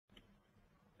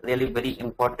really very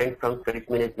important from credit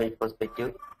management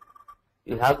perspective.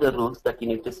 You have the rules that you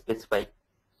need to specify.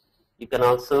 You can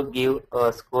also give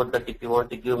a score that if you want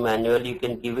to give manually, you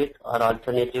can give it, or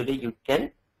alternatively, you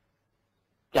can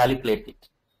calculate it.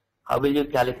 How will you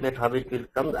calculate how it will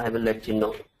come? I will let you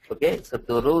know. Okay, so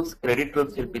the rules, credit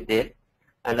rules will be there,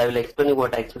 and I will explain you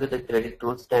what actually the credit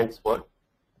rule stands for.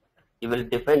 You will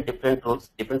define different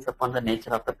rules, depends upon the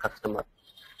nature of the customer.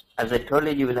 As I told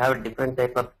you, you will have a different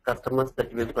type of customers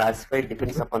that you will classify,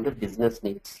 depends upon the business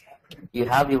needs. You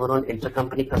have your own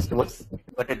intercompany customers,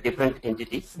 but at different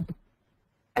entities.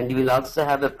 And you will also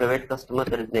have a private customer,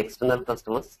 that is the external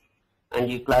customers. And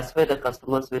you classify the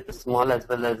customers with small as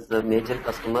well as major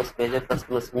customers. Major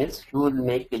customers means who will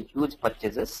make huge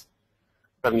purchases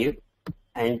from you,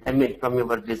 and I mean from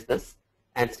your business.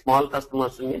 And small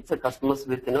customers means the customers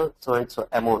with so and so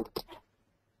amount.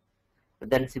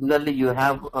 Then similarly, you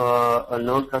have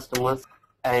known customers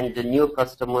and new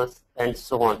customers and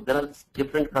so on. There are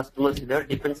different customers here.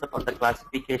 Depends upon the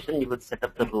classification, you will set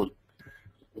up the rule.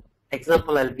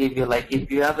 Example I'll give you, like if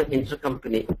you have an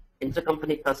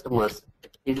intercompany customers,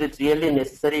 is it really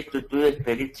necessary to do a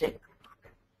credit check?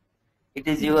 It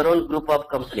is your own group of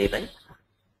company, right?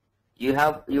 You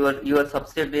have your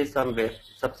subsidiary somewhere.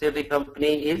 Subsidiary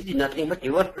company is nothing but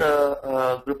your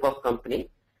group of company.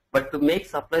 But to make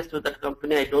supplies to that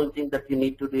company, I don't think that you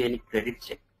need to do any credit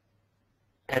check.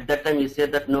 At that time, you say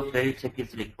that no credit check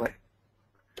is required.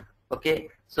 Okay,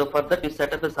 so for that, you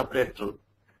set up a separate rule.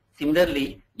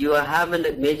 Similarly, you have a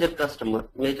major customer.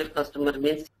 Major customer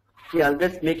means he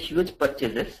always makes huge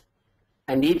purchases,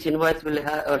 and each invoice will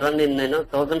run in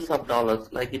thousands of dollars.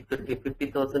 Like it could be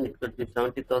 50,000, it could be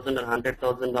 70,000 or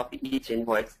 100,000 of each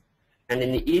invoice. And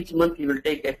in each month, you will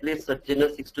take at least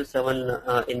 6 to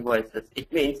 7 invoices.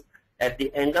 It means at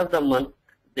the end of the month,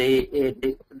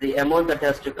 the amount that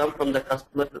has to come from the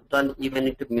customer will turn even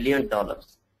into $1 million.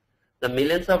 The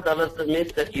millions of dollars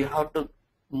means that you have to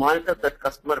monitor that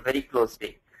customer very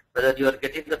closely, whether you are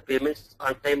getting the payments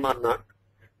on time or not,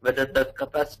 whether the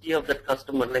capacity of that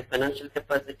customer, like financial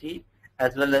capacity,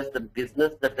 as well as the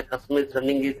business that the customer is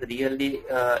running is really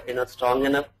strong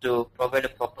enough to provide a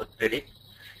proper credit.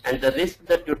 And the risk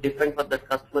that you define for the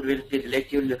customer will be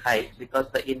relatively high, because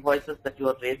the invoices that you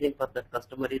are raising for the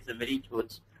customer is very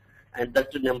huge, and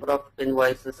that the number of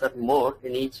invoices are more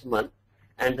in each month,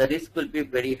 and the risk will be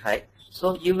very high.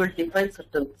 So you will define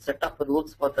certain set of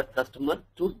rules for the customer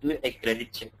to do a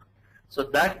credit check. So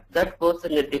that goes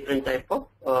in a different type of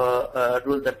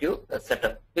rule that you set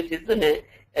up, which is in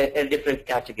a different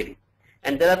category.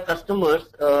 And there are customers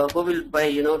who will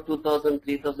buy $2,000,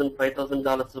 $3,000,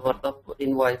 $5,000 worth of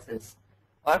invoices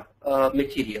or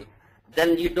material.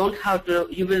 Then you don't have to.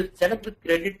 You will set up the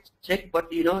credit check, but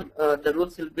the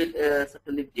rules will be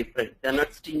certainly different. They are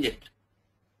not stringent.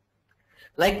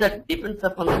 Like that, depends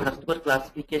upon the customer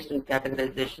classification and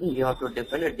categorization. You have to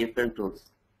define a different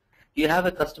rules. You have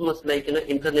a customers like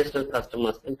international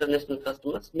customers. International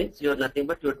customers means you are nothing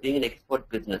but you are doing an export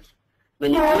business.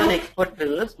 When you do an export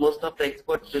business, most of the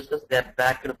export business, they are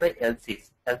backed by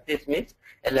LCs. LCs means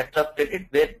a letter of credit,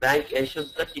 where bank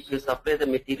ensures that if you supply the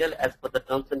material as per the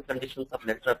terms and conditions of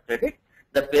letter of credit,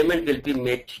 the payment will be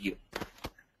made to you.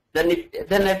 Then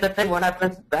at the time, what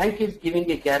happens? Bank is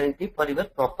giving a guarantee for your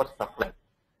proper supply.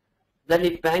 Then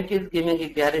if bank is giving a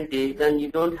guarantee, then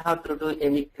you don't have to do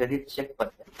any credit check for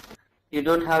that. You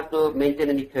don't have to maintain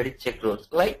any credit check rules.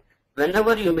 Like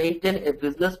whenever you maintain a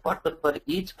business partner for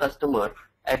each customer,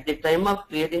 at the time of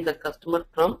creating the customer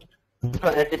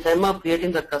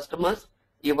customers,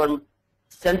 your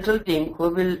central team who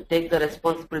will take the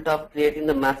responsibility of creating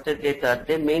the master data,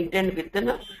 they maintain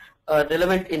within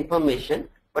relevant information.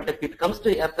 But if it comes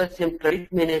to FSCM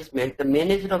credit management, the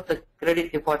manager of the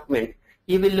credit department,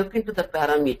 he will look into the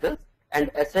parameters and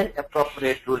assign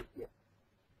appropriate rule here.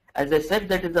 As I said,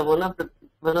 that is one of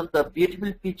the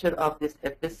beautiful feature of this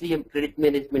FSCM credit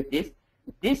management is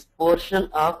this portion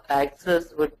of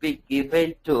access would be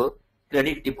given to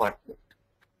credit department.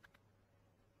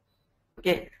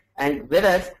 Okay, and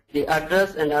whereas the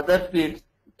address and other fields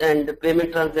and the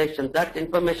payment transaction, that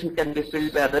information can be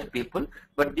filled by other people,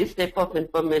 but this type of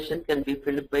information can be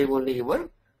filled by only your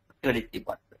credit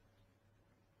department.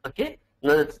 Okay,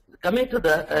 now coming to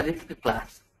the risk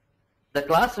class. The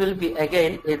class will be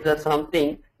again is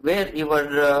something where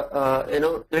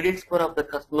your credit score of the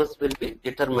customers will be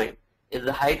determined. Is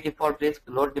the high default risk,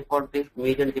 low default risk,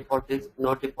 medium default risk,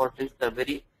 no default risk, a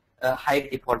very high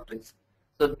default risk.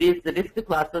 So these risk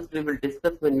classes we will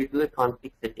discuss when we do a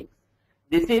config settings.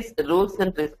 This is rules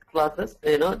and risk classes.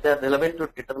 They are relevant to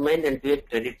determine and do a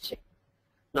credit check.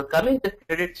 Now coming to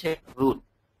credit check rule.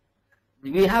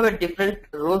 we have a different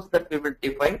rules that we will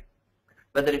define,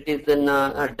 whether it is in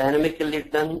dynamically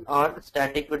done or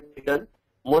static will be done.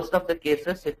 Most of the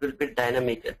cases it will be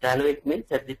dynamic. Dynamic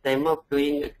means at the time of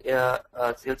doing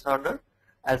sales order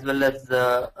as well as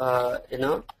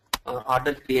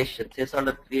order creation, sales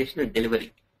order creation and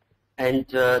delivery. And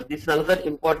this is another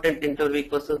important interview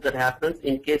questions that happens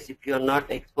in case if you are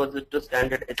not exposed to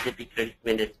standard SAP credit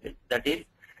management. That is,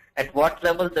 at what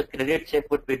level the credit check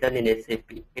would be done in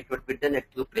SAP? It would be done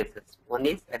at two places. One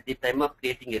is at the time of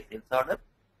creating a sales order.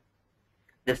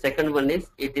 The second one is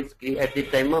it is at the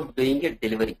time of doing a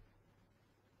delivery.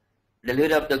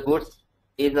 Delivery of the goods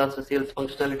is also sales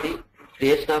functionality.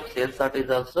 Creation of sales order is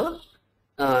also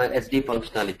SD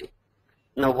functionality.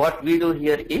 Now what we do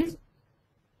here is,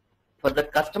 for the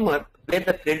customer, where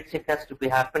the credit check has to be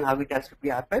happen, how it has to be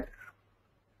happen,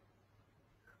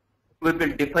 we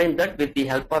will define that with the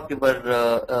help of your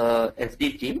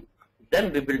SD team.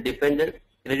 Then we will define the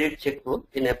credit check rule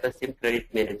in FSCM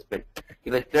credit management.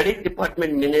 Your credit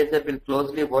department manager will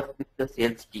closely work with the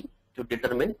sales team to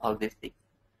determine all these things.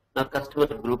 Now customer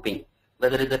grouping,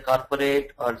 whether it's a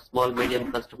corporate or small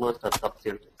medium customers or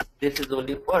sub-sales. This is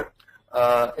only for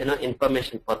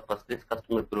information purpose, this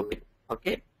customer grouping.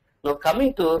 Okay. Now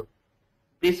coming to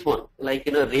this one, like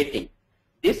rating.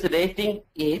 This rating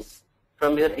is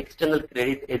from your external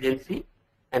credit agency,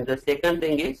 and the second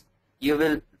thing is you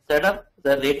will set up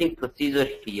the rating procedure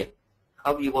here.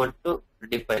 How you want to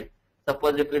define.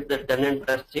 Suppose if it's the Dun and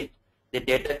Bradstreet, the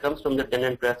data comes from the Dun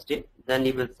and Bradstreet, then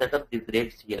you will set up these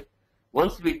rates here.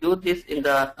 Once we do this in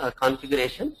the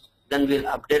configuration, then we'll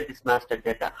update this master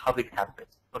data, how it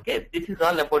happens. Okay, this is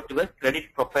all about your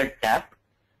credit profile tab.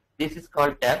 This is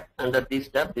called tab. Under this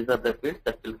tab, these are the fields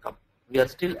that will come. We are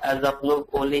still as of now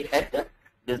only at the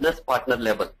business partner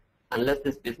level. Unless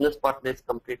this business partner is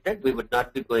completed, we would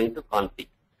not be going to config.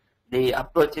 The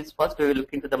approach is, first we will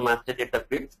look into the master data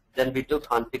fields, then we do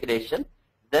configuration,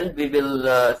 then we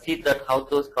will see that how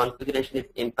those configuration is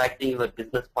impacting your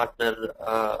business partner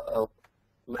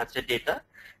master data.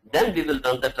 Then we will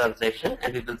run the transaction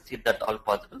and we will see that all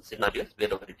possible scenarios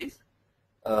wherever it is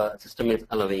system is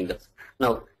allowing us.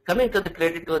 Now coming to the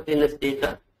credit worthiness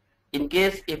data, in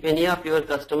case if any of your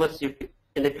customers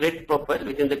in the credit profile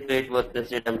within the credit worthiness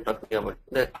data I'm talking about,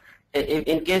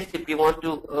 in case if you want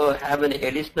to have an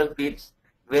additional fields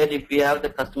where if you have the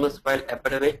customer's file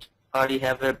affidavit or you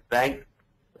have a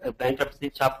bankruptcy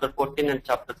chapter 14 and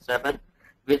chapter 7,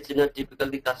 which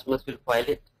typically customers will file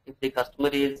it. If the customer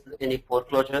is any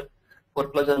foreclosure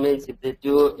means if they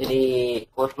do any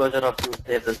foreclosure of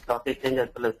the stock exchange as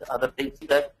well as other things,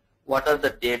 that what are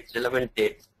the dates, relevant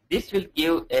dates. This will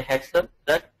give a heads up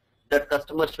that that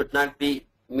customer should not be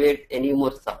made any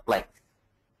more supplies.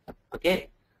 Okay.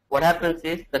 What happens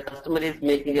is the customer is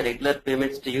making a regular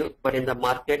payments to you, but in the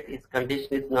market his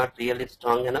condition is not really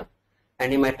strong enough,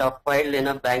 and he might have filed in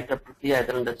a bankruptcy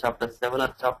either under chapter 7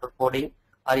 or chapter 14,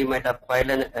 or he might have filed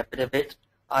an affidavit,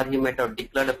 or he might have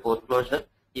declared a foreclosure.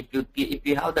 If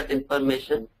you have that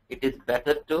information, it is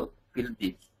better to fill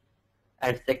these.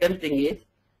 And second thing is,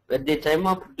 at the time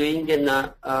of doing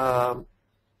an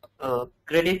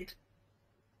credit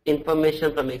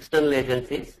information from external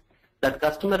agencies, that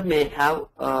customer may have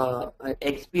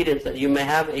experience. You may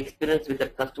have experience with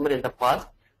that customer in the past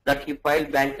that he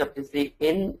filed bankruptcy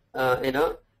in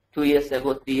 2 years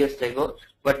ago, 3 years ago,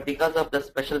 but because of the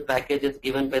special packages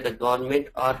given by the government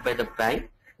or by the bank,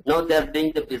 now they are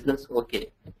doing the business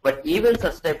okay. But even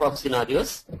such type of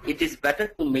scenarios, it is better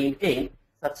to maintain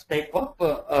such type of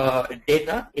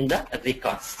data in the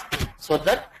records, so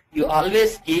that you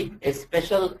always keep a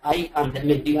special eye on them.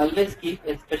 You always keep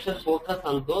a special focus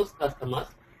on those customers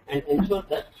and ensure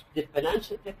that the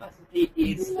financial capacity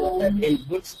is in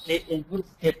good state,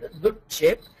 good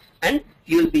shape, and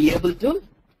you will be able to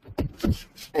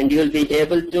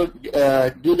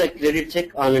do the credit check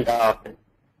on and often.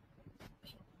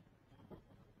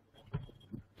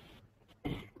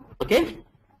 Okay,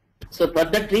 so for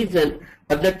that reason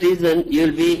you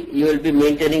will be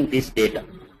maintaining this data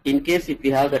in case if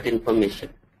you have that information.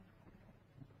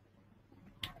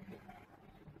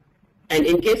 And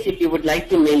in case if you would like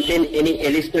to maintain any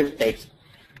additional text,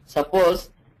 suppose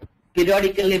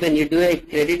periodically when you do a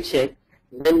credit check,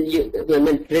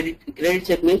 when credit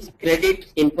check means credit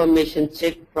information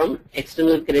check from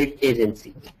external credit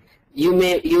agency, you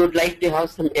would like to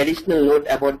have some additional note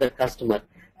about the customer.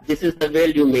 This is the way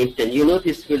you maintain. You know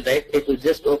this field, right? It will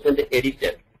just open the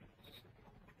editor.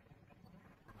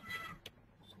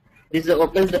 This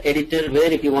opens the editor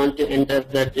where if you want to enter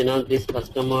that this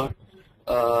customer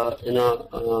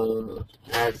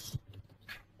as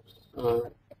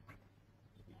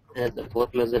a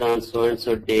foreclosure on so and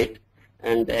so date,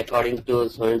 and according to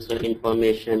so and so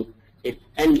information.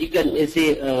 And you can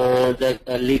see the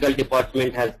legal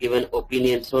department has given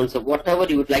opinion, so and so. Whatever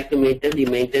you would like to maintain, you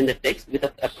maintain the text with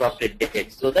the appropriate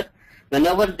text, so that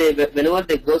whenever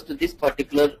they goes to this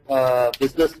particular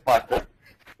business partner,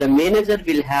 the manager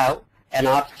will have an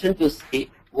option to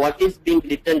see what is being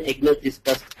written against this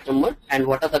customer and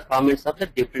what are the comments of the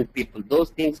different people. Those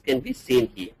things can be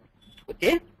seen here.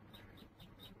 Okay.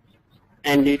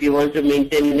 And if you want to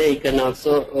maintain, you can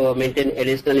also maintain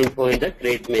additional info in the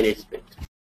credit management.